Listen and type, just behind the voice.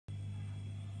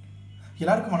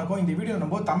எல்லாருக்கும் வணக்கம். இந்த வீடியோ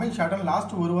நம்ம தமிழ் ஷார்ட்ஹேண்ட்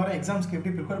லாஸ்ட் ஒரு வாரம் எக்ஸாம்ஸ்க்கு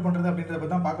எப்படி ப்ரிப்பேர் பண்ணுறது அப்படின்றத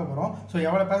பற்றி தான் பார்க்க போகிறோம். ஸோ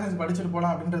எவ்வளோ பேசேஜ் படிச்சுட்டு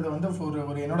போகலாம் அப்படின்றது வந்து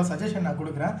ஒரு என்னோட சஜஷன் நான்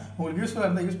கொடுக்குறேன். உங்களுக்கு யூஸ்ஃபுல்லாக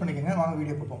இருந்தால் யூஸ் பண்ணிக்கோங்க. வாங்க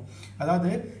வீடியோ பார்ப்போம்.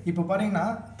 அதாவது இப்போ பார்த்தீங்கன்னா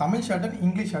தமிழ் ஷார்ட்ஹேண்ட்,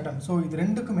 இங்கிலீஷ் ஷார்ட்ஹேண்ட், ஸோ இது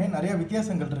ரெண்டுக்குமே நிறைய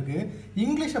வித்தியாசங்கள் இருக்குது.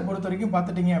 இங்கிலீஷை பொறுத்த வரைக்கும்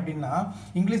பார்த்துட்டிங்க அப்படின்னா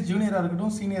இங்கிலீஷ் ஜூனியராக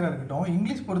இருக்கட்டும், சீனியராக இருக்கட்டும்,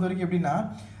 இங்கிலீஷ் பொறுத்த வரைக்கும் எப்படின்னா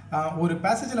ஒரு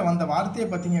பேசேஜில் வந்த வார்த்தையை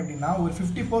பார்த்தீங்க அப்படின்னா ஒரு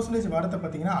 50% வார்த்தை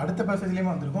பார்த்தீங்கன்னா அடுத்த பேசேஜ்லேயுமே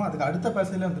வந்திருக்கும், அதுக்கு அடுத்த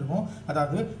பேசேஜ்லேயும் வந்திருக்கும்.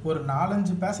 அதாவது ஒரு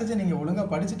 4-5 பேசேஜை நீங்கள் ஒழுங்காக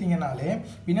படிச்சிட்டிங்கனாலே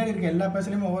பின்னாடி இருக்க எல்லா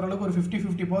பேசேஜ்லையுமே ஓரளவுக்கு ஒரு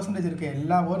 50% இருக்க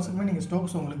எல்லா வேர்ட்ஸுக்குமே நீங்கள்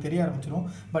ஸ்ட்ரோக்ஸ் உங்களுக்கு தெரிய ஆரம்பிச்சிடும்.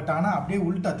 பட் ஆனால் அப்படியே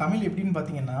உள்டா தமிழ் எப்படின்னு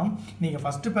பார்த்தீங்கன்னா நீங்கள்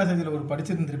ஃபஸ்ட்டு பேசேஜில் ஒரு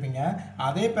படிச்சிருந்துருப்பீங்க,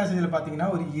 அதே பேசேஜில் பார்த்தீங்கன்னா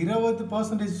ஒரு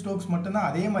 20% ஸ்ட்ரோக்ஸ் மட்டும்தான்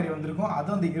அதே மாதிரி வந்திருக்கும்.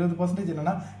 அதுவும் அந்த 20%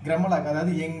 என்னென்னா கிராமலாக்,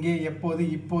 அதாவது எங்கே, எப்போது,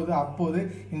 இப்போது, அப்போது,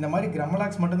 இந்த மாதிரி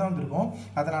கிராமலாக்ஸ் மட்டும்தான் வந்திருக்கும்.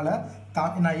 அதனால்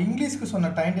நான் இங்கிலீஷ்க்கு சொன்ன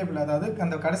டைம் டேபிள், அதாவது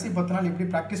அந்த கடைசி 10 நாள் எப்படி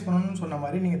ப்ராக்டிஸ் பண்ணணும்னு சொன்ன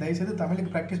மாதிரி நீங்கள் தயவுசெய்து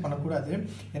தமிழுக்கு ப்ராக்டிஸ் பண்ணக்கூடாது.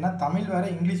 ஏன்னா தமிழ் வேறு,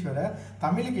 இங்கிலீஷ் வேறு.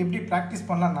 தமிழுக்கு எப்படி ப்ராக்டிஸ்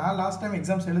பண்ணலாம், நான் லாஸ்ட் டைம்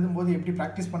எக்ஸாம்ஸ் எழுதும்போது எப்படி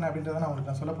ப்ராக்டிஸ் பண்ணேன் அப்படின்றத நான்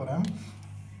உங்களுக்கு நான் சொல்ல போகிறேன்.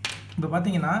 இப்போ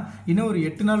பார்த்தீங்கன்னா இன்னும் ஒரு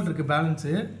 8 நாள் இருக்குது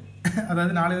பேலன்ஸு.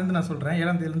 அதாவது நாளையிலேருந்து நான் சொல்கிறேன்,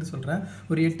 7ஆம் தேதியிலேருந்து சொல்கிறேன்.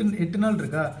 ஒரு 8 நாள்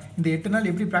இருக்கா. இந்த 8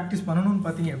 நாள் எப்படி ப்ராக்டிஸ் பண்ணணும்னு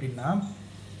பார்த்தீங்க அப்படின்னா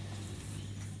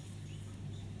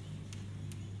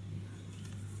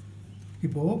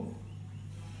இப்போது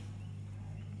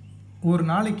ஒரு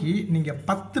நாளைக்கு நீங்கள்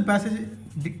 10 பேசேஜ்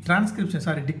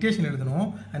டிக்டேஷன் எழுதணும்.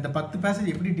 அந்த 10 பேசேஜ்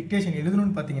எப்படி டிக்டேஷன்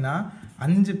எழுதணும்னு பார்த்தீங்கன்னா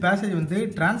 5 பேசேஜ் வந்து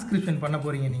டிரான்ஸ்கிரிப்ஷன் பண்ண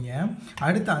போகிறீங்க நீங்கள்,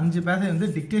 அடுத்த 5 பேசேஜ் வந்து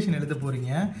டிக்டேஷன் எழுத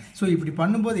போகிறீங்க. ஸோ இப்படி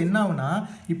பண்ணும்போது என்ன ஆகுனா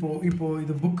இப்போது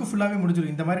இது புக்கு ஃபுல்லாகவே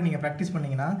முடிஞ்சிடும் இந்த மாதிரி நீங்கள் ப்ராக்டிஸ்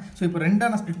பண்ணிங்கன்னா. ஸோ இப்போ ரெண்டாக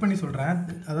நான் ஸ்ப்ளிட் பண்ணி சொல்கிறேன்.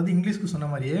 அதாவது இங்கிலீஷ்க்கு சொன்ன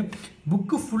மாதிரியே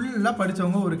புக்கு ஃபுல்லாக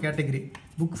படித்தவங்க ஒரு கேட்டகரி,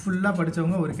 புக் ஃபுல்லாக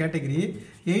படித்தவங்க ஒரு கேட்டகரி,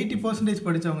 80%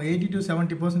 படித்தவங்க, 80 to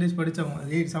 70% படித்தவங்க,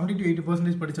 70 to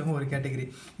 80% படித்தவங்க ஒரு கேட்டகரி.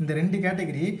 இந்த 2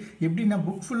 கேட்டகரி எப்படின்னா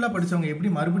புக் ஃபுல்லாக படித்தவங்க எப்படி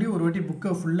மறுபடியும் ஒரு வாட்டி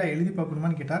புக்கை ஃபுல்லாக எழுதி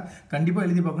பார்க்கணுமான்னு கேட்டால் கண்டிப்பாக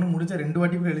எழுதி பார்க்கணும். முடிஞ்ச 2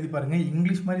 வாட்டி கூட எழுதி பாருங்கள்.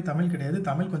 இங்கிலீஷ் மாதிரி தமிழ் கிடையாது,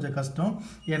 தமிழ் கொஞ்சம் கஷ்டம்.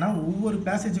 ஏன்னா ஒவ்வொரு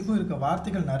பேசேஜுக்கும் இருக்க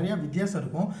வார்த்தைகள் நிறையா வித்தியாசம்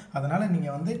இருக்கும். அதனால்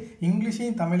நீங்கள் வந்து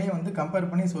இங்கிலீஷையும் தமிழையும் வந்து கம்பேர்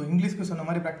பண்ணி ஸோ இங்கிலீஷ்க்கு சொன்ன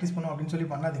மாதிரி ப்ராக்டிஸ் பண்ணணும் அப்படின்னு சொல்லி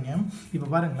பண்ணாதீங்க. இப்போ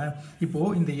பாருங்களேன்,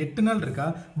 இப்போது இந்த 8 நாள் இருக்கா,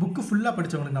 புக்கு ஃபுல்லாக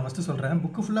படித்தவங்களுக்கு நான் ஃபஸ்ட்டு சொல்கிறேன்.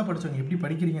 புக்கு ஃபுல்லாக படித்தவங்க எப்படி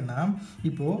படிக்கிறீங்கன்னா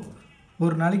இப்போது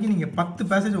ஒரு நாளைக்கு நீங்கள் 10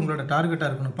 பேசேஜ் உங்களோட டார்கெட்டாக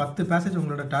இருக்கணும். 10 பேசேஜ்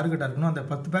உங்களோட டார்கெட்டாக இருக்கணும். அந்த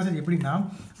 10 பேசேஜ் எப்படின்னா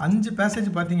 5 பேசேஜ்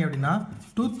பார்த்தீங்க அப்படின்னா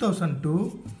 2000 to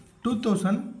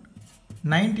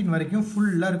 2019 வரைக்கும்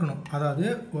ஃபுல்லாக இருக்கணும். அதாவது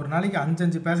ஒரு நாளைக்கு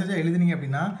 5 பேசேஜாக எழுதுனீங்க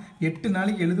அப்படின்னா 8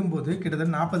 நாளைக்கு எழுதும்போது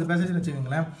கிட்டத்தட்ட 40 பேசேஜ்னு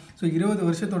வச்சுக்கோங்களேன். ஸோ 20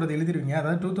 வருஷத்தோட எழுதிருவீங்க.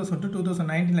 அதாவது 2000 to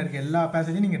 2019 இருக்க எல்லா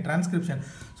பேசேஜையும் நீங்கள் டிரான்ஸ்கிரிப்ஷன்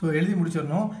எழுதி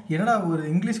முடிச்சிடணும். என்னடா ஒரு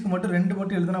இங்கிலீஷ்க்கு மட்டும் 2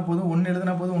 மட்டும் எழுதினா போதும், 1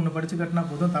 எழுதினா போதும், 1 படித்து கட்டினா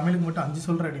போதும், தமிழுக்கு மட்டும் 5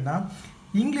 சொல்கிறேன் அப்படின்னா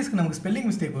இங்கிலீஷ்க்கு நமக்கு ஸ்பெல்லிங்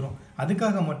மிஸ்டேக் வரும்.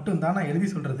 அதுக்காக மட்டும் தான் நான் எழுதி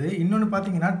சொல்கிறது. இன்னொன்று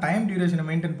பார்த்தீங்கன்னா டைம் டியூரேஷனை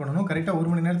மெயின்டைன் பண்ணணும். கரெக்டாக 1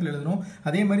 மணி நேரத்தில் எழுதணும்.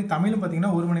 அதே மாதிரி தமிழும் பார்த்தீங்கன்னா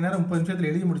 1 மணி நேரம் 30 நிமிஷத்தில்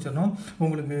எழுதி முடிச்சிடணும்.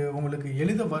 உங்களுக்கு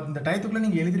எழுத இந்த டயத்துக்குள்ளே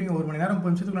நீங்கள் எழுதுறீங்க, 1 மணி நேரம்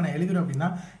 30 நிமிஷத்துக்குள்ள நான் எழுதுறேன் அப்படின்னா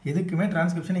எதுக்குமே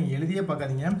டிரான்ஸ்கிரிப்ஷன் நீங்கள் எழுதியே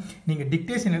பார்க்காதீங்க. நீங்கள்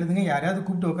டிக்டேஷன் எழுதுங்க, யாரையாவது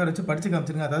கூப்பிட்டு உட்கார வச்சு படித்து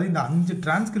காமிச்சிருங்க. அதாவது இந்த 5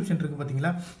 டிரான்ஸ்கிரிப்ஷன் இருக்குது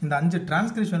பார்த்தீங்களா, இந்த 5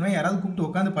 டிரான்ஸ்கிரிப்ஷனுமே யாராவது கூப்பிட்டு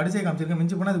உட்காந்து படிச்சே காமிச்சிருங்க.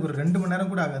 மிஞ்சி போனால் அதுக்கு ஒரு 2 மணி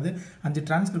நேரம் கூட ஆகாது. 5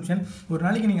 டிரான்ஸ்கிரிப்ஷன் ஒரு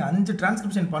நாளைக்கு நீங்கள் 5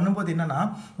 டிரான்ஸ்கிரிப்ஷன் பண்ணும்போது என்னன்னா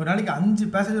ஒரு நாளைக்கு 5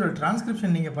 பேசேஜோட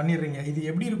டிரான்ஸ்கிரிப்ஷன் நீங்கள் பண்ணிடுறீங்க. இது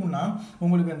எப்படி இருக்கும்னா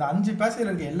உங்களுக்கு அந்த 5 பேசேஜில்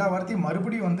இருக்க எல்லா வார்த்தையும்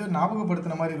மறுபடியும் வந்து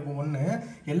ஞாபகப்படுத்துன மாதிரி இருக்கும். ஒன்று,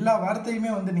 எல்லா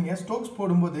வார்த்தையுமே வந்து நீங்கள் ஸ்ட்ரோக்ஸ்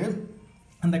போடும்போது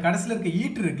அந்த கடைசியில் இருக்க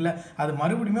ஈட்டு இருக்குல்ல, அது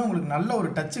மறுபடியும் உங்களுக்கு நல்ல ஒரு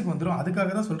டச்சுக்கு வந்துடும்.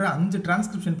 அதுக்காக தான் சொல்கிறேன் 5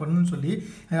 டிரான்ஸ்கிரிப்ஷன் பண்ணணும்னு சொல்லி.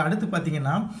 அடுத்து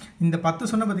பார்த்தீங்கன்னா இந்த 10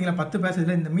 சொன்ன பார்த்தீங்கன்னா 10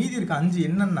 பேசேஜில் இந்த மீதி இருக்க 5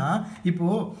 என்னென்னா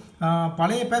இப்போது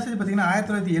பழைய பேசேஜ் பார்த்தீங்கன்னா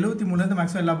 1973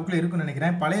 மேக்ஸிமம் எல்லா புக்கில் இருக்குன்னு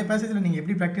நினைக்கிறேன். பழைய பேசேஜில் நீங்கள்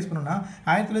எப்படி ப்ராக்டிஸ் பண்ணணும்னா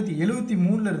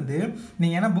 1973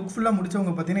 நீங்கள் ஏன்னா புக் ஃபுல்லாக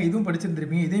முடிச்சவங்க பார்த்தீங்கன்னா இதுவும்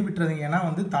படிச்சிருந்துருப்பீங்க, இதையும் விட்டுறதுங்க. ஏன்னா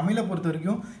வந்து தமிழை பொறுத்த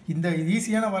வரைக்கும் இந்த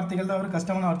ஈஸியான வார்த்தைகள் தான் வரும்,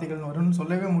 கஷ்டமான வார்த்தைகள் வரும்னு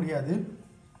சொல்லவே முடியாது.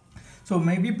 ஸோ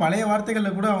மேபி பழைய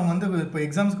வார்த்தைகளில் கூட அவங்க வந்து இப்போ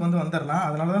எக்ஸாம்ஸ்க்கு வந்து வந்துடலாம்.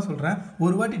 அதனால தான் சொல்கிறேன்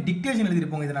ஒரு வாட்டி டிக்டேஷன்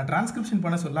எழுதிருப்போங்க. இதை நான் டிரான்ஸ்கிரிப்ஷன்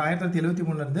பண்ண சொல்ல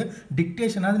 1973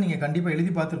 டிக்டேஷனாவது நீங்கள் கண்டிப்பாக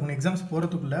எழுதி பார்த்துருக்கணும் எக்ஸாம்ஸ்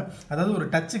போகிறதுக்குள்ளே. அதாவது ஒரு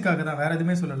டச்சுக்காக தான், வேறு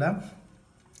எதுவுமே சொல்லலை.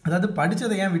 அதாவது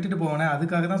படித்ததை ஏன் விட்டுட்டு போவேனே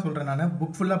அதுக்காக தான் சொல்கிறேன் நான்,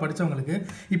 புக் ஃபுல்லாக படித்தவங்களுக்கு.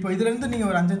 இப்போ இதுலேருந்து நீங்கள்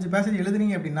ஒரு 5 பேசேஜ்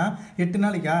எழுதுனீங்க அப்படின்னா 8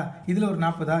 நாளைக்கா இதில் ஒரு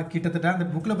 40 கிட்டத்தட்ட அந்த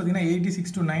புக்கில் பார்த்தீங்கன்னா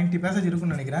 86 to 90 பேசேஜ்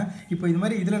இருக்குன்னு நினைக்கிறேன். இப்போ இது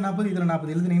மாதிரி இதில்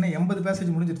 40 எழுதுனீங்கன்னா 80 பேசேஜ்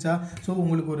முடிஞ்சிருச்சா. ஸோ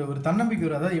உங்களுக்கு ஒரு தன்னம்பிக்கை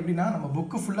வரும். அதாவது எப்படின்னா நம்ம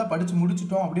புக்கு ஃபுல்லாக படித்து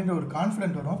முடிச்சிட்டோம் அப்படின்ற ஒரு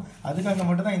கான்ஃபிடென்ட் வரும். அதுக்காக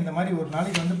மட்டும் தான் இந்த மாதிரி ஒரு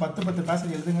நாளைக்கு வந்து 10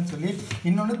 பேசேஜ் எழுதுங்கன்னு சொல்லி.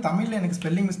 இன்னொன்று தமிழில் எனக்கு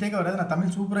ஸ்பெல்லிங் மிஸ்டேக்காக வராது, நான்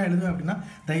தமிழ் சூப்பராக எழுதுவேன் அப்படின்னா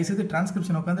தயவுசெய்து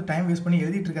டிரான்ஸ்கிரிப்ஷன் உட்காந்து டைம் வேஸ்ட் பண்ணி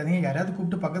எழுதிட்டு இருக்காதீங்க. யாராவது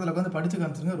கூப்பிட்டு பக்கத்தில் உட்காந்து படித்து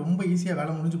காமிச்சிருங்க, ரொம்ப ஈஸியாக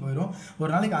வேலை முடிஞ்சு போயிடும். ஒரு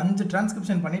நாளைக்கு 5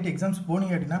 டிரான்ஸ்கிரிப்ஷன் பண்ணிட்டு எக்ஸாம்ஸ்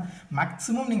போனீங்க அப்படின்னா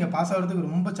மேக்ஸிமம் நீங்கள் பாஸ் ஆகிறதுக்கு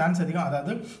ரொம்ப சான்ஸ் அதிகம்.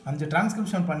 அதாவது 5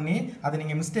 டிரான்ஸ்கிரிப்ஷன் பண்ணி அதை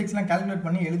நீங்கள் மிஸ்டேக்ஸ்லாம் கால்குலேட்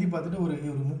பண்ணி எழுதி பார்த்துட்டு ஒரு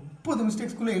 30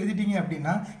 மிஸ்டேக்ஸ்குள்ளே எழுதிட்டீங்க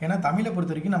அப்படின்னா, ஏன்னா தமிழை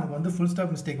பொறுத்த வரைக்கும் நமக்கு வந்து ஃபுல்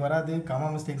ஸ்டாப் மிஸ்டேக் வராது, கமா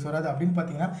மிஸ்டேக்ஸ் வராது அப்படின்னு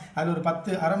பார்த்தீங்கன்னா அதில் ஒரு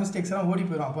 10 அரை மிஸ்டேக்ஸ்லாம் ஓடி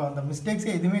போயிடும். அப்போ அந்த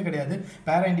மிஸ்டேக்ஸே எதுவுமே கிடையாது,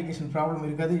 பேரா இண்டிகேஷன் ப்ராப்ளம்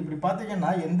இருக்காது. இப்படி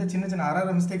பார்த்தீங்கன்னா எந்த சின்ன சின்ன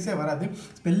அரை மிஸ்டேக்ஸே வராது.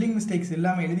 ஸ்பெல்லிங் மிஸ்டேக்ஸ்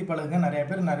இல்லாமல் எழுதி பழகுங்க. நிறைய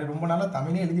பேர் ரொம்ப நாளாக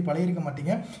தமிழே எழுதி பழகிருக்க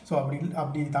மாட்டீங்க. ஸோ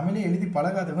அப்படி தமிழே எழுதி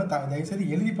பழகாதவங்க தயவுசெய்து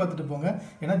எழுதி பார்த்துட்டு போங்க.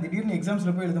 ஏன்னா திடீர்னு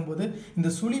எக்ஸாம்ஸில் போய் எழுதும்போது இந்த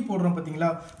சுழி போடுறோம் பார்த்தீங்களா,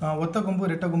 ஒத்த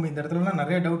கொம்பு ரெட்டை கொம்பு, இந்த இடத்துலலாம்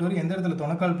நிறைய டவுட் வரும். எந்த இடத்துல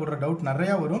தொணக்கால் போடுற டவுட்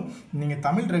நிறையா வரும். நீங்கள்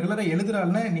தமிழ் ரெகுலராக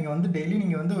எழுதுறாருன்னா நீங்கள் வந்து டெய்லி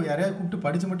நீங்கள் வந்து யாரையாவது கூப்பிட்டு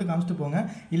படித்து மட்டும் காமிச்சிட்டு போங்க.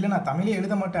 இல்லை நான் தமிழே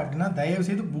எழுத மாட்டேன் அப்படின்னா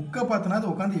தயவுசெய்து புக்கை பார்த்தினா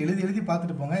அது உட்காந்து எழுதி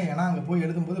பார்த்துட்டு போங்க. ஏன்னா அங்கே போய்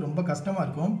எழுதும்போது ரொம்ப கஷ்டமாக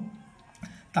இருக்கும்.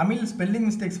 தமிழ் ஸ்பெல்லிங்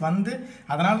மிஸ்டேக்ஸ் வந்து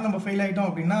அதனால் நம்ம ஃபெயில் ஆகிட்டோம்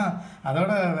அப்படின்னா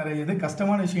அதோட வேறு எது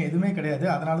கஷ்டமான விஷயம் எதுவுமே கிடையாது.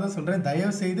 அதனால தான் சொல்கிறேன்,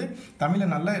 தயவுசெய்து தமிழை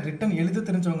நல்லா ரிட்டன் எழுத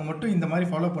தெரிஞ்சவங்க மட்டும் இந்த மாதிரி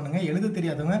ஃபாலோ பண்ணுங்கள். எழுத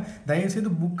தெரியாதவங்க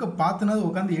தயவுசெய்து புக்கை பார்த்துனாது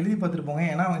உட்காந்து எழுதி பார்த்துட்டு போங்க.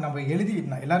 ஏன்னா நம்ம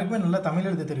எல்லாருக்குமே நல்லா தமிழ்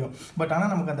எழுத தெரியும். பட்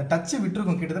ஆனால் நமக்கு அந்த டச்சு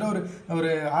விட்டுருக்கும். கிட்டத்தட்ட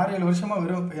ஒரு 6-7 வருஷமாக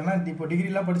வரும். ஏன்னா இப்போ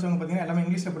டிகிரிலாம் படித்தவங்க பார்த்தீங்கன்னா எல்லாமே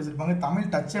இங்கிலீஷில் படிச்சிருப்பாங்க,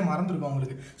 தமிழ் டச்சே மறந்துருக்கும்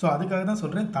அவங்களுக்கு. ஸோ அதுக்காக தான்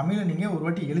சொல்கிறேன், தமிழை நீங்கள் ஒரு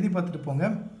வாட்டி எழுதி பார்த்துட்டு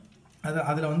போங்க.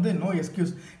 அதில் வந்து நோ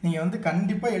எக்ஸ்கியூஸ். நீங்கள் வந்து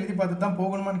கண்டிப்பாக எழுதி பார்த்துட்டு தான்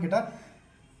போகணுமான்னு கேட்டால்,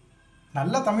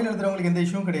 நல்லா தமிழ் எழுதுறவங்களுக்கு எந்த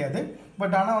இஷ்யூவும் கிடையாது.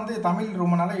 பட் ஆனால் வந்து தமிழ்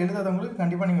ரொம்ப நாளாக எழுதாதவங்களுக்கு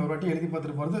கண்டிப்பாக நீங்கள் ஒரு வாட்டி எழுதி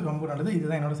பார்த்துட்டு போகிறது ரொம்ப நல்லது.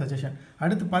 இதுதான் என்னோட சஜஷன்.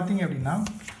 அடுத்து பார்த்தீங்க அப்படின்னா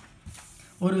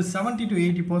ஒரு 70 to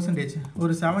 80%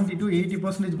 ஒரு 70 to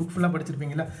 80% புக் ஃபுல்லாக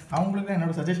படிச்சிருப்பீங்களா, அவங்களுக்கு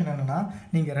என்னோட சஜஷன் என்னென்னா,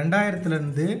 நீங்கள் 2000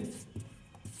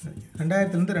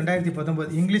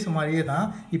 2019 இங்கிலீஷ் மாதிரியே தான்.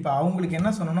 இப்போ அவங்களுக்கு என்ன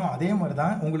சொன்னனோ அதே மாதிரி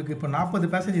தான் உங்களுக்கு இப்போ 40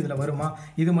 பேசேஜ் இதில் வருமா,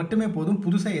 இது மட்டுமே போதும்,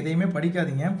 புதுசாக எதையுமே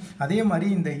படிக்காதீங்க. அதே மாதிரி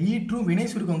இந்த ட்ரூ வினை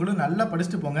சுருக்கங்களும் நல்லா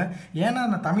படிச்சுட்டு போங்க. ஏன்னா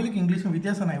நான் தமிழுக்கு இங்கிலீஷும்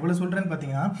வித்தியாசம் நான் எவ்வளோ சொல்கிறேன்னு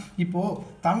பார்த்தீங்கன்னா, இப்போது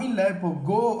தமிழில் இப்போ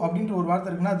கோ அப்படின்ற ஒரு வார்த்தை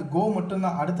இருக்குன்னா அது கோ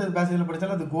மட்டும்தான். அடுத்த பேசேஜில்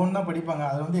படித்தாலும் அது கோன்னு தான் படிப்பாங்க.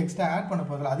 அதை வந்து எக்ஸ்ட்ரா ஆட் பண்ண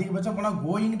போதில்லை. அதிகபட்சம் போனால்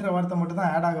கோயிங்கிற வார்த்தை மட்டும்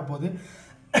தான் ஆட் ஆக போகுது.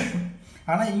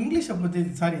 ஆனால் இங்கிலீஷை பற்றி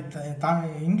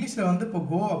இங்கிலீஷில் வந்து இப்போ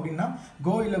கோ அப்படின்னா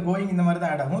கோ இல்லை கோயிங் இந்த மாதிரி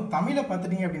தான் ஆட் ஆகும். தமிழை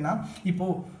பார்த்துட்டிங்க அப்படின்னா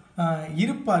இப்போது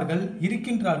இருப்பார்கள்,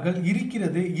 இருக்கின்றார்கள்,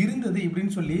 இருக்கிறது, இருந்தது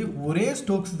இப்படின்னு சொல்லி ஒரே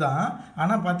ஸ்டோக்ஸ் தான்.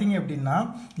 ஆனால் பார்த்தீங்க அப்படின்னா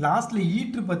லாஸ்ட்டில்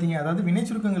ஈற்று பார்த்தீங்க, அதாவது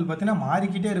வினைச்சுருக்கங்கள் பார்த்தீங்கன்னா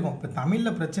மாறிக்கிட்டே இருக்கும். இப்போ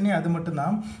தமிழில் பிரச்சனையே அது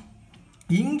மட்டும்தான்.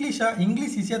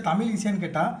 இங்கிலீஷ் ஈஸியாக தமிழ் ஈஸியான்னு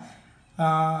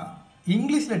கேட்டால்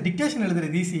இங்கிலீஷில் டிக்டேஷன்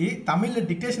எழுதுறது ஈஸி, தமிழில்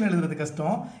டிக்டேஷன் எழுதுறது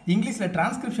கஷ்டம். இங்கிலீஷில்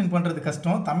டிரான்ஸ்கிரிப்ஷன் பண்ணுறது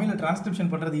கஷ்டம், தமிழில்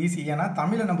டிரான்ஸ்கிரிப்ஷன் பண்ணுறது ஈஸி. ஏன்னா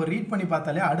தமிழை நம்ம ரீட் பண்ணி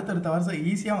பார்த்தாலே அடுத்தடுத்த வருஷம்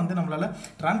ஈஸியாக வந்து நம்மளால்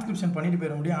டிரான்ஸ்கிரிப்ஷன் பண்ணிட்டு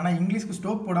போயிட முடியும். ஆனால் இங்கிலீஷ்க்கு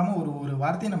ஸ்டோக் போடாமல் ஒரு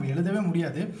வார்த்தையை நம்ம எழுதவே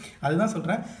முடியாது. அதுதான்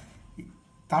சொல்கிறேன்,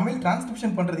 தமிழ்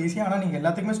டிரான்ஸ்கிரிப்ஷன் பண்ணுறது ஈஸியாக, ஆனால் நீங்கள்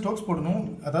எல்லாத்துக்குமே ஸ்டோக்ஸ் போடணும்.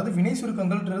 அதாவது வினை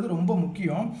சுருக்கங்கள்ன்றது ரொம்ப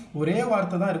முக்கியம். ஒரே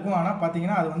வார்த்தை தான் இருக்கும். ஆனால்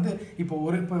பார்த்தீங்கன்னா அது வந்து இப்போ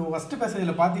ஃபஸ்ட்டு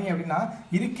பேசேஜில் பார்த்தீங்க அப்படின்னா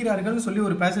இருக்கிறார்கள்னு சொல்லி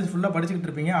ஒரு பேசேஜ் ஃபுல்லாக படிச்சுக்கிட்டு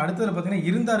இருப்பீங்க. அடுத்ததில் பார்த்தீங்கன்னா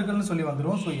இருந்தார்கள்னு சொல்லி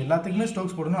வந்துடும். ஸோ எல்லாத்துக்குமே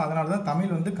ஸ்டோக்ஸ் போடணும். அதனால தான்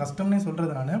தமிழ் வந்து கஷ்டம்னே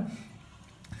சொல்கிறது நான்.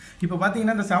 இப்போ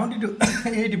பார்த்தீங்கன்னா இந்த 70 to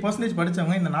 80%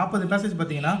 படித்தவங்க இந்த 40 பேசேஜ்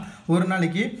பார்த்தீங்கன்னா ஒரு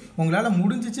நாளைக்கு உங்களால்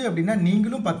முடிஞ்சிச்சு அப்படின்னா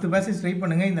நீங்களும் 10 பேசேஜ் ட்ரை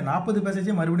பண்ணுங்கள். இந்த 40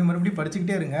 பேசேஜை மறுபடியும்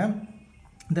படிச்சுக்கிட்டே இருங்க.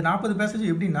 இந்த 40 பேசேஜ்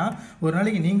எப்படின்னா ஒரு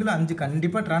நாளைக்கு நீங்களும் 5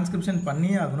 கண்டிப்பாக டிரான்ஸ்கிரிப்ஷன்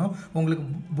பண்ணியே ஆகணும். உங்களுக்கு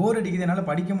போர் அடிக்குது, என்னால்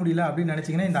படிக்க முடியல அப்படின்னு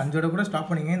நினச்சிங்கன்னா இந்த 5ஓட கூட ஸ்டாப்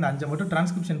பண்ணிங்க. இந்த 5 மட்டும்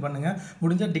டிரான்ஸ்கிரிப்ஷன் பண்ணுங்கள்.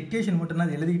 முடிஞ்சால் டிக்டேஷன் மட்டும்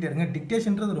தான் எழுதிக்கிட்டே இருங்க.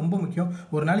 டிக்டேஷன்றது ரொம்ப முக்கியம்.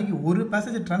 ஒரு நாளைக்கு ஒரு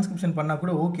பேசேஜ் டிரான்ஸ்கிரிப்ஷன் பண்ணால்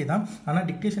கூட ஓகே தான். ஆனால்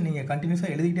டிக்டேஷன் நீங்கள்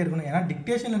கண்டினியூஸாக எழுதிக்கிட்டே இருக்கணும். ஏன்னா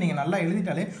டிக்டேஷனில் நீங்கள் நல்லா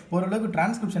எழுதிட்டாலே ஓரளவுக்கு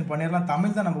டிரான்ஸ்கிரிப்ஷன் பண்ணிடலாம்.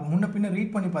 தமிழ் தான் நம்ம முன்ன பின்ன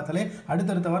ரீட் பண்ணி பார்த்தாலே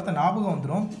அடுத்தடுத்த வார்த்தை ஞாபகம்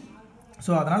வந்துடும்.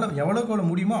 ஸோ அதனால் எவ்வளோக்கு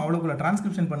முடியுமோ அவ்வளோக்குள்ள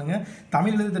டிரான்ஸ்கிரிப்ஷன் பண்ணுங்கள்.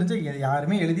 தமிழ் எழுத தெரிஞ்ச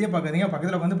யாருமே எழுதியே பார்க்காதீங்க,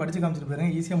 பக்கத்தில் உட்காந்து படித்து காமிச்சிட்டு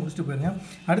போயிருங்க, ஈஸியாக முடிச்சுட்டு போயிருங்க.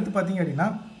 அடுத்து பார்த்தீங்க அப்படின்னா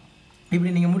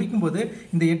இப்படி நீங்கள் முடிக்கும்போது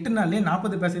இந்த 8 நாள்லேயே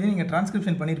 40 பேசேஜ் நீங்கள்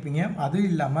டிரான்ஸ்கிரிப்ஷன் பண்ணியிருப்பீங்க. அதுவும்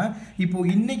இல்லாமல் இப்போது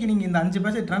இன்றைக்கி நீங்கள் இந்த 5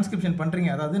 பேசேஜ் டிரான்ஸ்கிரிப்ஷன் பண்ணுறீங்க,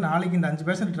 அதாவது நாளைக்கு இந்த 5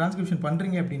 பேசேஜ் டிரான்ஸ்கிரிப்ஷன்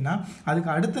பண்ணுறீங்க அப்படின்னா அதுக்கு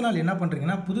அடுத்த நாள் என்ன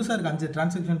பண்ணுறீங்கன்னா புதுசாக இருக்க 5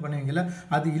 டிரான்ஸ்கிரிப்ஷன் பண்ணுவீங்கல்ல,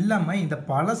 அது இல்லாமல் இந்த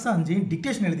பழச 5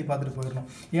 டிக்டேஷன் எழுதி பார்த்துட்டு போயிடணும்.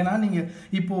 ஏன்னா நீங்கள்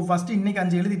இப்போது ஃபஸ்ட்டு இன்றைக்கி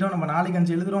 5 எழுதிட்டோம், நம்ம நாளைக்கு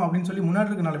 5 எழுதுறோம் அப்படின்னு சொல்லி முன்னாடி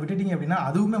இருக்க நாள் விட்டுட்டீங்க அப்படின்னா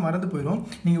அதுவுமே மறந்து போயிடும்.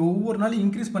 நீங்கள் ஒவ்வொரு நாளும்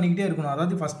இன்க்ரீஸ் பண்ணிக்கிட்டே இருக்கணும்.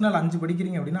 அதாவது ஃபஸ்ட் நாள் 5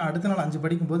 படிக்கிறீங்க அப்படின்னா அடுத்த நாள் 5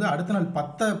 படிக்கும்போது அடுத்த நாள்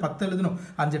 10 எழுதணும்,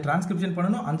 5 டிரான்ஸ்கிரிப்ஷன்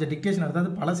பண்ணணும், 5 டிக்டேஷன். அதாவது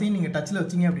பழசையும் நீங்கள் டச்சில்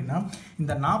வச்சிங்க அப்படின்னா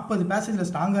இந்த 40 பேசேஜில்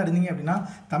ஸ்ட்ராங்காக இருந்தீங்க அப்படின்னா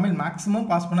தமிழ் மேக்ஸிமம்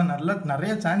பாஸ் பண்ண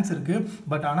நிறைய சான்ஸ் இருக்குது.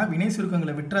 பட் ஆனால் வினை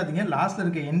சுருக்கங்களை விட்டுறாதீங்க. லாஸ்ட்டில்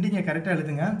இருக்க எண்டிங்கை கரெக்டாக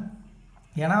எழுதுங்க.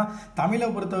 ஏன்னா தமிழை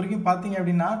பொறுத்த வரைக்கும் பார்த்தீங்க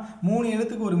அப்படின்னா 3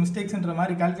 எழுத்துக்கு ஒரு மிஸ்டேக்ஸ்ன்ற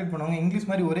மாதிரி கால்குலேட் பண்ணுவாங்க. இங்கிலீஷ்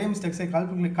மாதிரி ஒரே மிஸ்டேக்ஸை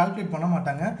கால்குலேட் பண்ண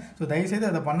மாட்டாங்க. ஸோ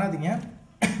தயவுசெய்து அதை பண்ணாதீங்க.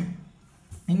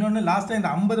 இன்னொன்று லாஸ்ட்டாக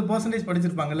இந்த 50%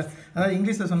 படிச்சிருப்பாங்கல்ல, அதாவது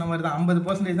இங்கிலீஷில் சொன்ன மாதிரி தான்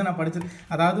 50% தான் நான் படிச்சிருக்கேன்.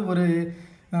 அதாவது ஒரு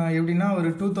எப்படின்னா ஒரு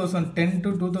 2010 to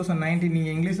 2019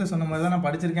 நீங்கள் இங்கிலீஷில் சொன்ன மாதிரி தான் நான்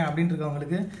படிச்சிருக்கேன் அப்படின்னு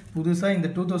இருக்கவங்களுக்கு புதுசாக இந்த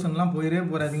 2000லாம் போயிடவே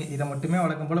போகாதீங்க. இதை மட்டுமே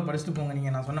வழக்கம் போல் படிச்சுட்டு போங்க.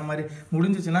 நீங்கள் நான் சொன்ன மாதிரி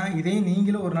முடிஞ்சிச்சுன்னா இதே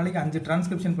நீங்களும் ஒரு நாளைக்கு 5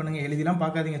 டிரான்ஸ்கிரிப்ஷன் பண்ணுங்கள். எழுதிலாம்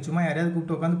பார்க்காதீங்க, சும்மா யாரையாவது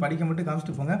கூப்பிட்டு உட்காந்து படிக்க மட்டும்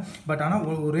காமிச்சிட்டு போங்க. பட் ஆனால்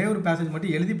ஒரே ஒரு பேசேஜ்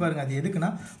மட்டும் எழுதி பாருங்கள். அது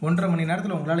எதுக்குன்னா 1.5 மணி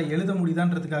நேரத்தில் உங்களால் எழுத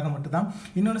முடியுதான்றதுக்காக மட்டும் தான்.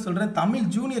 இன்னொன்று சொல்கிறேன், தமிழ்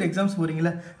ஜூனியர் எக்ஸாம்ஸ்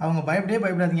போகிறீங்களே அவங்க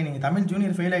பயப்படாதீங்க. நீங்கள் தமிழ்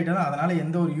ஜூனியர் ஃபெயில் ஆகிட்டாலும் அதனால்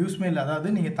எந்த ஒரு யூஸ்மே இல்லை.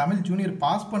 அதாவது நீங்கள் தமிழ் ஜூனியர்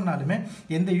பாஸ் பண்ணாலுமே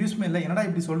எந்த யூஸ்மே இல்லை. என்னடா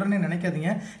இப்படி சொல்கிறேன்னு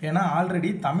நினைக்காதீங்க. ஏன்னா ஆல்ரெடி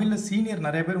தமிழில் சீனியர்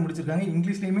நிறைய பேர் முடிச்சிருக்காங்க,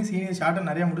 இங்கிலீஷ்லேயுமே சீனியர் ஷார்ட்டாக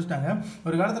நிறையா முடிச்சிட்டாங்க.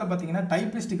 ஒரு காலத்தில் பார்த்தீங்கன்னா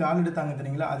டைப்பிஸ்ட்டுக்கு ஆள் எடுத்தாங்க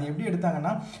தெரியுங்களா? அது எப்படி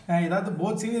எடுத்தாங்கன்னா ஏதாவது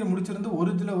போத் சீனியர் முடிச்சிருந்து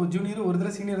ஒரு இதில் ஒரு ஜூனியர் ஒரு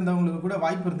இதில் சீனியர் இருந்தவங்களுக்கு கூட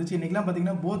வாய்ப்பு இருந்துச்சு. இன்றைக்கெலாம்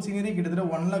பார்த்தீங்கன்னா போத் சீனியரே கிட்டத்தட்ட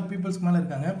 1 lakh பீப்புள்ஸ்க்கு மேலே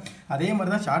இருக்காங்க. அதே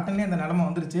மாதிரி தான் ஷார்ட்டன்லேயே அந்த நிலமை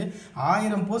வந்துருச்சு.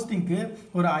 1000 போஸ்டிங்க்கு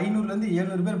ஒரு 500லேருந்து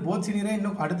 700 பேர் போத் சீனியரே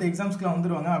இன்னும் அடுத்த எக்ஸாம்ஸ்க்குலாம்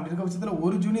வந்துருவாங்க. அப்படி இருக்க பட்சத்தில்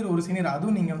ஒரு ஜூனியர் ஒரு சீனியர்,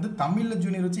 அதுவும் நீங்கள் வந்து தமிழில்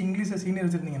ஜூனியர் வச்சு இங்கிலீஷில் சீனியர்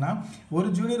வச்சுருந்தீங்கன்னா ஒரு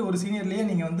ஜூனியர் ஒரு சீனியர்லேயே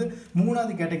நீங்கள் வந்து 3வது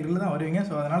கேட்டகரியில் தான் வருவீங்க.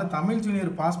 ஸோ அதனால் தமிழ் ஜூனியர்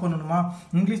பாஸ் பண்ணணுமா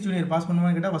இங்கிலீஷ் ஜூனியர் பாஸ் பண்ணணுமா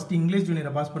கேட்டால் ஃபஸ்ட்டு இங்கிலீஷ்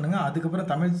ஜூனியரை பாஸ் பண்ணுங்கள். அதுக்கப்புறம்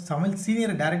தமிழ்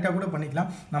சீனியரை டேரெக்டாக கூட பண்ணிக்கலாம்.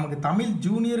 நமக்கு தமிழ்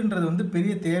ஜூனியர்ன்றது வந்து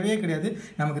பெரிய தேவையே கிடையாது.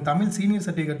 நமக்கு தமிழ் சீனியர்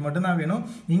சர்டிஃபிகேட் மட்டும்தான் வேணும்.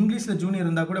 இங்கிலீஷில் ஜூனியர்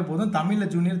இருந்தால் கூட போதும்,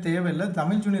 தமிழில் ஜூனியர் தேவையில்லை.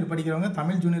 தமிழ் ஜூனியர் படிக்கிறவங்க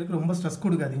தமிழ் ஜூனியருக்கு ரொம்ப ஸ்ட்ரெஸ்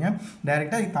கொடுக்காதீங்க.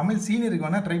 டேரெக்டாக தமிழ் சீனியருக்கு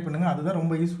வேணால் ட்ரை பண்ணுங்கள். அதுதான்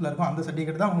ரொம்ப யூஸ்ஃபுல்லாக இருக்கும். அந்த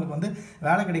சர்டிஃபிகேட் தான் உங்களுக்கு வந்து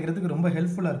வேலை கிடைக்கிறதுக்கு ரொம்ப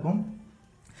ஹெல்ப்ஃபுல்லாக இருக்கும்.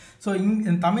 ஸோ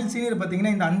தமிழ் சீனியர்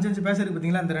பார்த்தீங்கன்னா இந்த 5 பேசேஜ்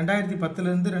பார்த்தீங்களா, இந்த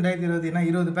 2010லேருந்து 2020 ஏன்னா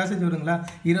 20 பேசேஜ் வருங்களா,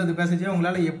 20 பேசேஜே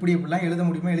உங்களால் எப்படிலாம் எழுத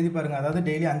முடியுமோ எழுதி பாருங்கள். அதாவது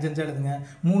டெய்லி 5 எழுதுங்க,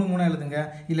 3 எழுதுங்க,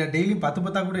 இல்லை டெய்லி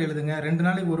 10 கூட எழுதுங்க. 2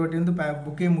 நாளைக்கு ஒரு வாட்டி வந்து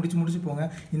புக்கே முடிச்சு போங்க.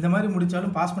 இந்த மாதிரி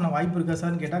முடித்தாலும் பாஸ் பண்ண வாய்ப்பு இருக்கா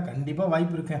சார்னு கேட்டால் கண்டிப்பாக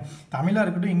வாய்ப்பு இருக்கு. தமிழாக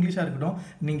இருக்கட்டும் இங்கிலீஷாக இருக்கட்டும்,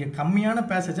 நீங்கள் கம்மியான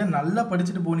பேசேஜை நல்லா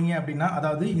படிச்சுட்டு போனீங்க அப்படின்னா,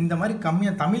 அதாவது இந்த மாதிரி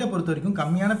தமிழை பொறுத்த வரைக்கும்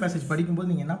கம்மியான பேசேஜ்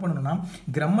படிக்கும்போது நீங்கள் என்ன பண்ணணும்னா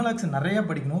கிராமர்ஸ் நிறையா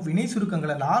படிக்கணும். வினை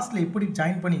சுருக்கங்களை லாஸ்ட்டில் எப்படி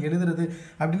ஜாயின் பண்ணி எழுதுறது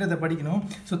அப்படின்றத படிக்கணும்.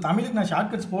 ஸோ தமிழுக்கு நான்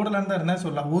ஷார்ட்கட்ஸ் போடலான்னு தான் இருந்தேன்.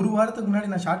 சொல்லலாம் ஒரு வாரத்துக்கு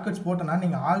முன்னாடி நான் ஷார்ட்கட்ஸ் போட்டேன்னா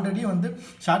நீங்கள் ஆல்ரெடி வந்து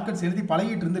ஷார்ட்கட்ஸ் எழுதி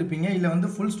பழகிட்டு இருந்திருப்பீங்க, இல்லை வந்து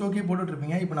ஃபுல் ஸ்டோக்கே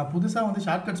போட்டுட்ருப்பீங்க. இப்போ நான் புதுசாக வந்து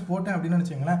ஷார்ட்கட்ஸ் போட்டேன் அப்படின்னு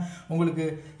வச்சுங்களேன், உங்களுக்கு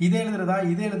இதே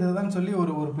எழுதுறதான்னு சொல்லி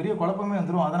ஒரு பெரிய குழப்பமே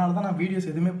வந்துடும். அதனால தான் நான்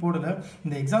வீடியோஸ் எதுவுமே போடலை.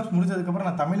 இந்த எக்ஸாம்ஸ் முடிஞ்சதுக்கப்புறம்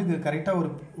நான் தமிழுக்கு கரெக்டாக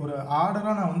ஒரு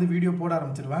ஆர்டராக நான் வந்து வீடியோ போட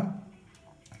ஆரம்பிச்சிருவேன்.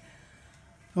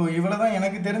 ஸோ இவ்வளோ தான்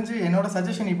எனக்கு தெரிஞ்சு என்னோட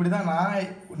சஜஷன். இப்படி தான்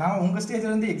நான் உங்கள்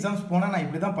ஸ்டேஜ்லேருந்து எக்ஸாம்ஸ் போனால் நான்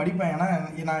இப்படி தான் படிப்பேன். ஏன்னா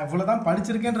நான் இவ்வளோ தான்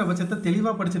படிச்சிருக்கேன்ற பட்சத்தை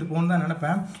தெளிவாக படிச்சிருப்போன்னு தான்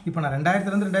நினைப்பேன். இப்போ நான்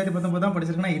 2000லேருந்து 2019 தான்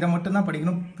படிச்சிருக்கேன்னா இதை மட்டும் தான்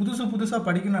படிக்கணும், புதுசாக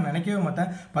படிக்கணும் நான் நினைக்கவே மாட்டேன்.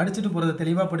 படிச்சுட்டு போகிறத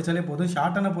தெளிவாக படித்தாலே போதும்.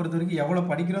 ஷார்ட்டான பொறுத்த வரைக்கும் எவ்வளோ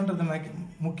படிக்கிறோன்றது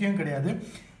முக்கியம் கிடையாது.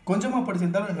 கொஞ்சமாக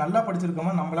படிச்சிருந்தாலும் நல்லா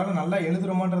படிச்சிருக்கோமா, நம்மளால் நல்லா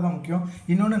எழுதுகிறோமான்றது தான் முக்கியம்.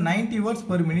 இன்னொன்று 90 words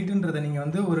per minuteன்றதை நீங்கள்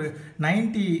வந்து ஒரு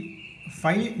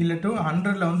 95 இல்லை to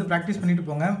 100ல் வந்து ப்ராக்டிஸ் பண்ணிட்டு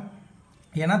போங்க.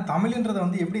 ஏன்னா தமிழ்ன்றதை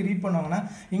வந்து எப்படி ரீட் பண்ணுவாங்கன்னா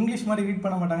இங்கிலீஷ் மாதிரி ரீட்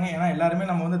பண்ண மாட்டாங்க. ஏன்னா எல்லாருமே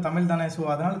நம்ம வந்து தமிழ் தானே. ஸோ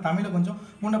அதனால் தமிழை கொஞ்சம்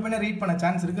முன்ன பின்ன ரீட் பண்ண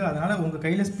சான்ஸ் இருக்குது. அதனால் உங்கள்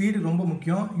கையில் ஸ்பீடு ரொம்ப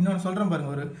முக்கியம். இன்னொன்று சொல்கிறேன்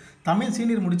பாருங்கள், ஒரு தமிழ்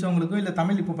சீனியர் முடித்தவங்களுக்கும் இல்லை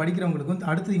தமிழ் இப்போ படிக்கிறவங்களுக்கும்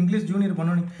அடுத்து இங்கிலீஷ் ஜூனியர்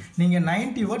பண்ணணும். நீங்கள்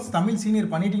 90 words தமிழ்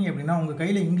சீனியர் பண்ணிட்டீங்க அப்படின்னா உங்கள்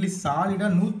கையில் இங்கிலீஷ்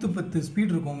சாலிடாக 110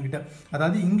 ஸ்பீட் இருக்கும் உங்ககிட்ட.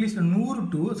 அதாவது இங்கிலீஷில் 100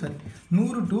 to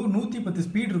 110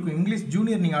 ஸ்பீட் இருக்கும். இங்கிலீஷ்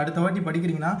ஜூனியர் நீங்கள் அடுத்த வாட்டி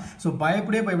படிக்கிறீங்கன்னா ஸோ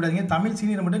பயப்படாதீங்க. தமிழ்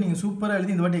சீனியர் மட்டும் நீங்கள் சூப்பராக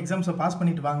எழுதி இந்த வாட்டி எக்ஸாம்ஸை பாஸ்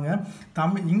பண்ணிட்டு வாங்க.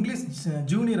 இங்கிலீஷ்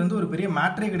ஜூனியர் வந்து ஒரு பெரிய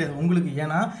மேட்டரே கிடையாது உங்களுக்கு.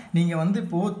 ஏன்னா நீங்கள் வந்து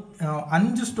இப்போது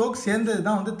 5 ஸ்ட்ரோக் சேர்ந்தது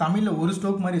தான் வந்து தமிழில் ஒரு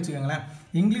ஸ்ட்ரோக் மாதிரி வச்சுக்கோங்களேன்.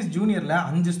 இங்கிலீஷ் ஜூனியரில்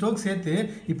 5 ஸ்ட்ரோக் சேர்த்து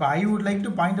இப்போ I would like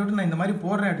to point out நான் இந்த மாதிரி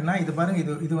போடுறேன் அப்படின்னா இது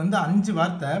பாருங்கள், இது வந்து 5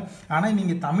 வார்த்தை. ஆனால்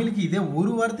நீங்கள் தமிழுக்கு இதே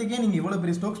ஒரு வார்த்தைக்கே நீங்கள் இவ்வளோ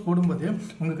பெரிய ஸ்ட்ரோக்ஸ் போடும்போது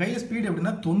உங்கள் கையில் ஸ்பீடு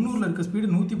எப்படின்னா 90ல் இருக்க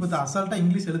ஸ்பீடு 110 அசால்ட்டாக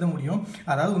இங்கிலீஷ் எழுத முடியும்.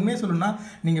 அதாவது உண்மையை சொல்லணும்னா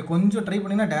நீங்கள் கொஞ்சம் ட்ரை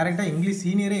பண்ணிங்கன்னா டேரெக்டாக இங்கிலீஷ்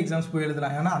சீனியரே எக்ஸாம்ஸ் போய்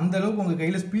எழுதலாம். ஏன்னா அந்தளவுக்கு உங்கள்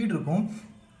கையில் ஸ்பீட் இருக்கும்.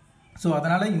 ஸோ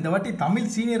அதனால் இந்த வாட்டி தமிழ்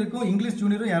சீனியருக்கும் இங்கிலீஷ்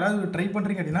ஜூனியரும் யாராவது ட்ரை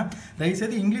பண்ணுறீங்க அப்படின்னா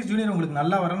தயவுசெய்து இங்கிலீஷ் ஜூனியர் உங்களுக்கு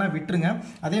நல்லா வரனா விட்டுருங்க.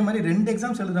 அதே மாதிரி 2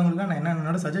 எக்ஸாம்ஸ் எழுதுறவங்களுக்கு நான்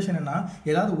என்னோட சஜஷன் என்ன,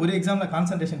 ஏதாவது ஒரு எக்ஸாமில்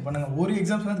கான்சன்ட்ரேஷன் பண்ணுங்கள். ஒரு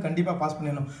எக்ஸாம்ஸ் வந்து கண்டிப்பாக பாஸ்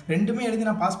பண்ணிடணும். 2மே எழுதி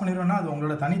நான் பாஸ் பண்ணிடுவேன்னா அது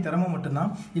உங்களோட தனி திறமை மட்டும்தான்.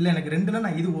 இல்லை எனக்கு 2ல்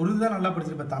நான் இது ஒரு தான் நல்லா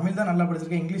படிச்சிருப்பேன், தமிழ் தான் நல்லா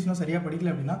படிச்சிருக்கேன், இங்கிலீஷ்னும் சரியாக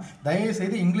படிக்கல அப்படின்னா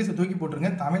தயவுசெய்து இங்கிலீஷை தூக்கி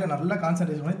போட்டுருங்க. தமிழை நல்லா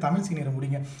கான்சன்ட்ரேஷன் பண்ணி தமிழ் சீனியரை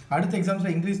முடிங்க. அடுத்த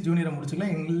எக்ஸாம்ஸில் இங்கிலீஷ் ஜூனியரை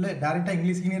முடிச்சுக்கலாம். இல்லை டேரெக்டாக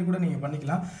இங்கிலீஷ் சீனியர் கூட நீங்கள்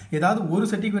பண்ணிக்கலாம். ஏதாவது ஒரு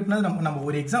சர்டிஃபிகேட்னால நம்ம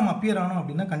ஒரு எக்ஸாம் அப்பியர் ஆனோம்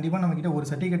அப்படின்னா கண்டிப்பாக நம்ம கிட்ட ஒரு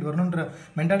சர்டிஃபிகேட் வரணுன்ற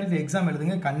மென்டாலிட்டி எக்ஸாம்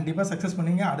எழுதுங்க. கண்டிப்பாக சக்ஸஸ்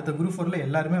பண்ணுவீங்க. அடுத்த குரூப் 4ல்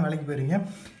எல்லாருமே வேலைக்கு போயிருங்க.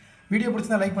 வீடியோ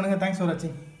பிடிச்சா லைக் பண்ணுங்கள். தேங்க்ஸ் ஃபார்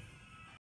வாட்சிங்.